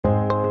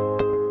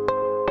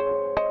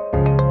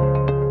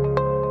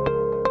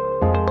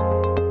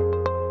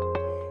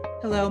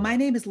Hello, my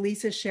name is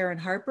Lisa Sharon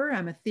Harper.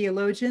 I'm a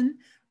theologian,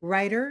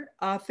 writer,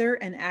 author,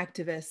 and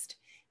activist.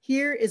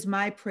 Here is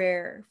my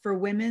prayer for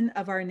women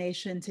of our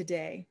nation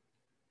today.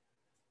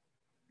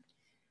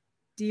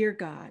 Dear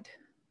God,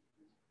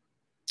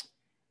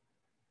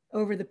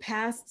 over the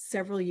past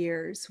several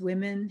years,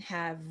 women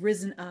have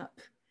risen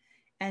up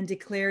and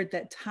declared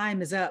that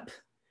time is up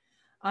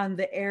on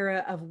the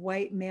era of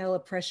white male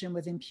oppression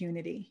with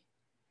impunity.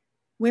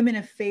 Women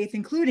of faith,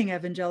 including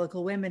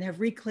evangelical women,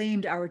 have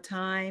reclaimed our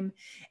time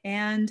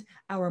and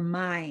our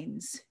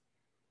minds,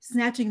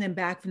 snatching them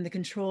back from the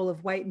control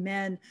of white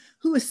men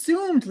who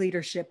assumed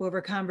leadership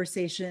over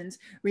conversations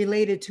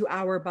related to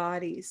our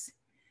bodies.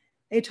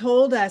 They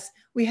told us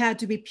we had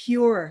to be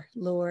pure,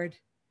 Lord.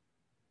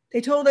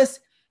 They told us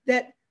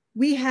that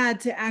we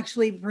had to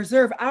actually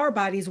preserve our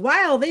bodies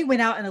while they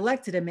went out and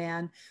elected a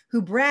man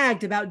who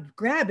bragged about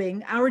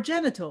grabbing our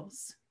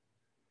genitals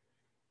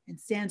and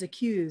stands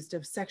accused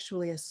of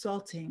sexually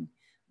assaulting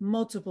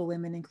multiple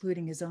women,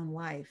 including his own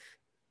wife.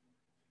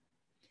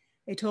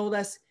 They told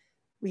us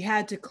we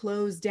had to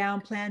close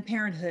down Planned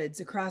Parenthoods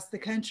across the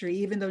country,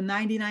 even though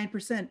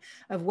 99%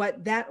 of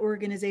what that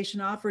organization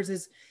offers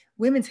is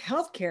women's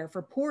health care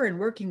for poor and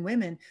working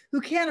women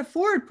who can't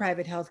afford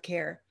private health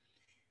care.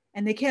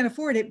 And they can't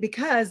afford it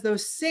because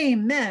those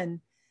same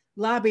men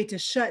lobbied to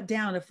shut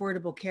down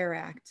Affordable Care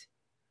Act.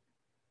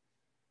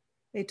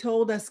 They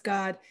told us,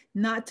 God,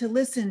 not to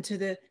listen to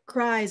the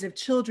cries of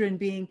children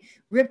being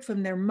ripped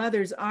from their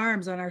mother's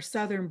arms on our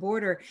southern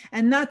border,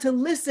 and not to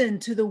listen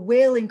to the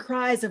wailing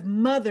cries of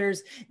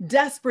mothers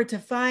desperate to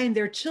find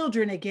their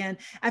children again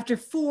after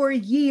 4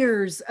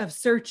 years of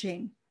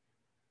searching.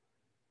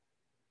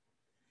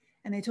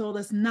 And they told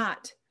us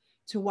not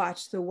to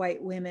watch the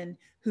white women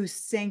who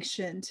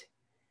sanctioned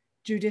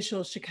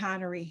judicial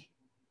chicanery.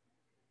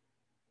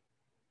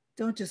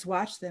 Don't just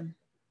watch them,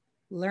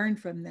 learn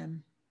from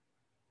them.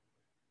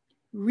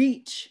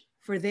 Reach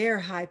for their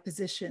high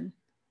position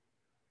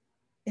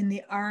in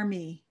the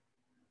army,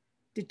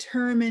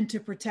 determined to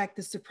protect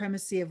the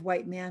supremacy of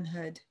white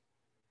manhood.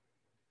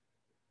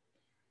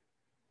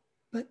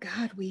 But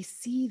God, we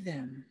see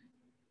them.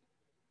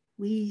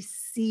 We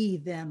see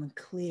them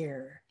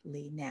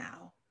clearly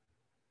now.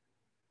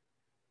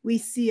 We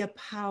see a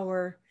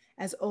power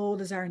as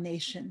old as our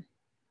nation,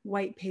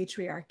 white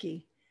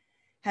patriarchy,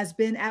 has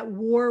been at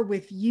war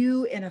with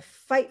you in a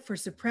fight for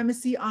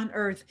supremacy on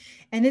earth.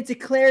 And it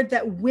declared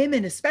that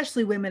women,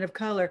 especially women of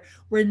color,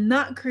 were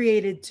not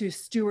created to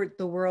steward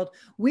the world.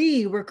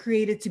 We were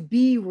created to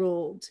be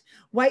ruled.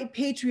 White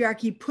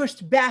patriarchy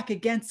pushed back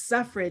against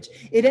suffrage.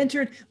 It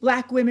entered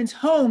Black women's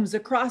homes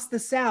across the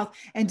South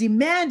and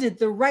demanded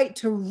the right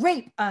to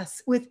rape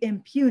us with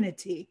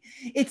impunity.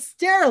 It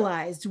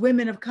sterilized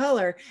women of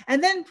color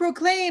and then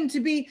proclaimed to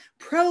be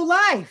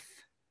pro-life.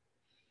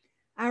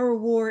 Our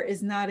war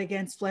is not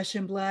against flesh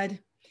and blood.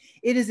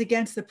 It is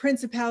against the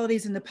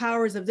principalities and the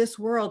powers of this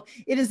world.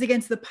 It is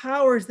against the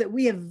powers that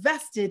we have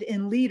vested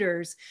in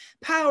leaders,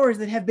 powers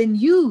that have been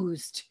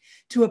used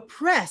to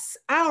oppress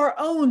our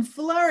own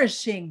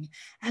flourishing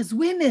as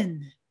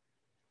women.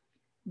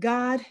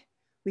 God,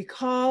 we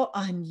call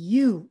on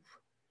you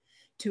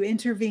to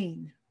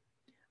intervene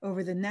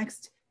over the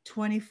next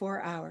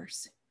 24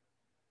 hours.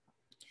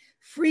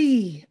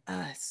 Free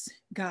us,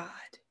 God.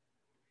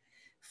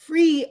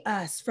 Free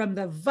us from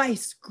the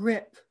vice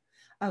grip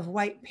of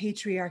white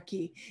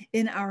patriarchy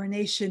in our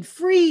nation.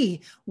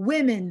 Free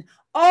women,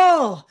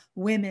 all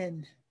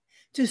women,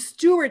 to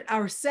steward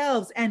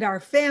ourselves and our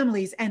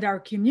families and our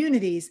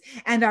communities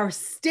and our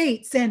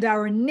states and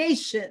our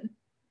nation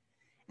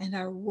and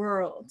our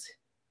world.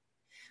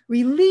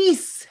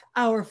 Release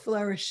our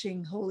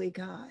flourishing, holy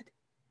God.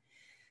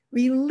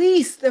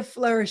 Release the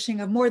flourishing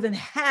of more than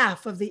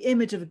half of the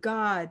image of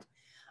God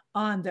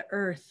on the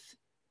earth.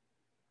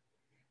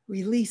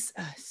 Release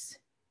us.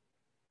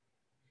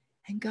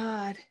 And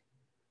God,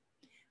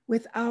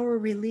 with our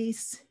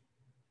release,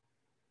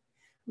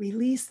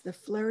 release the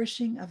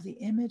flourishing of the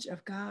image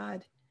of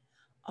God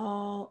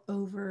all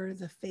over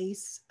the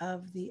face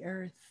of the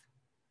earth.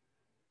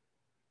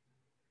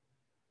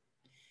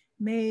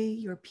 May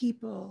your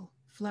people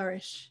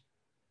flourish.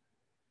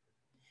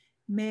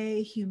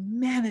 May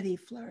humanity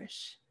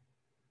flourish.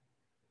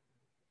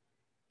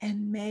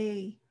 And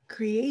may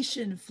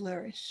creation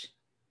flourish.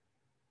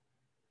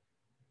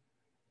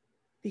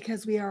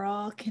 Because we are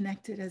all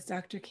connected, as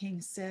Dr.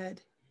 King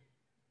said,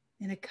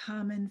 in a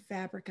common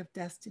fabric of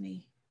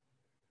destiny.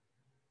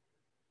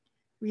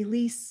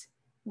 Release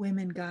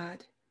women,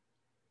 God,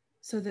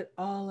 so that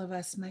all of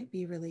us might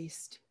be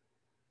released.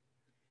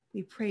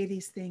 We pray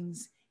these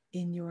things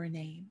in your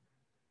name.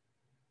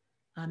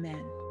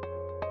 Amen.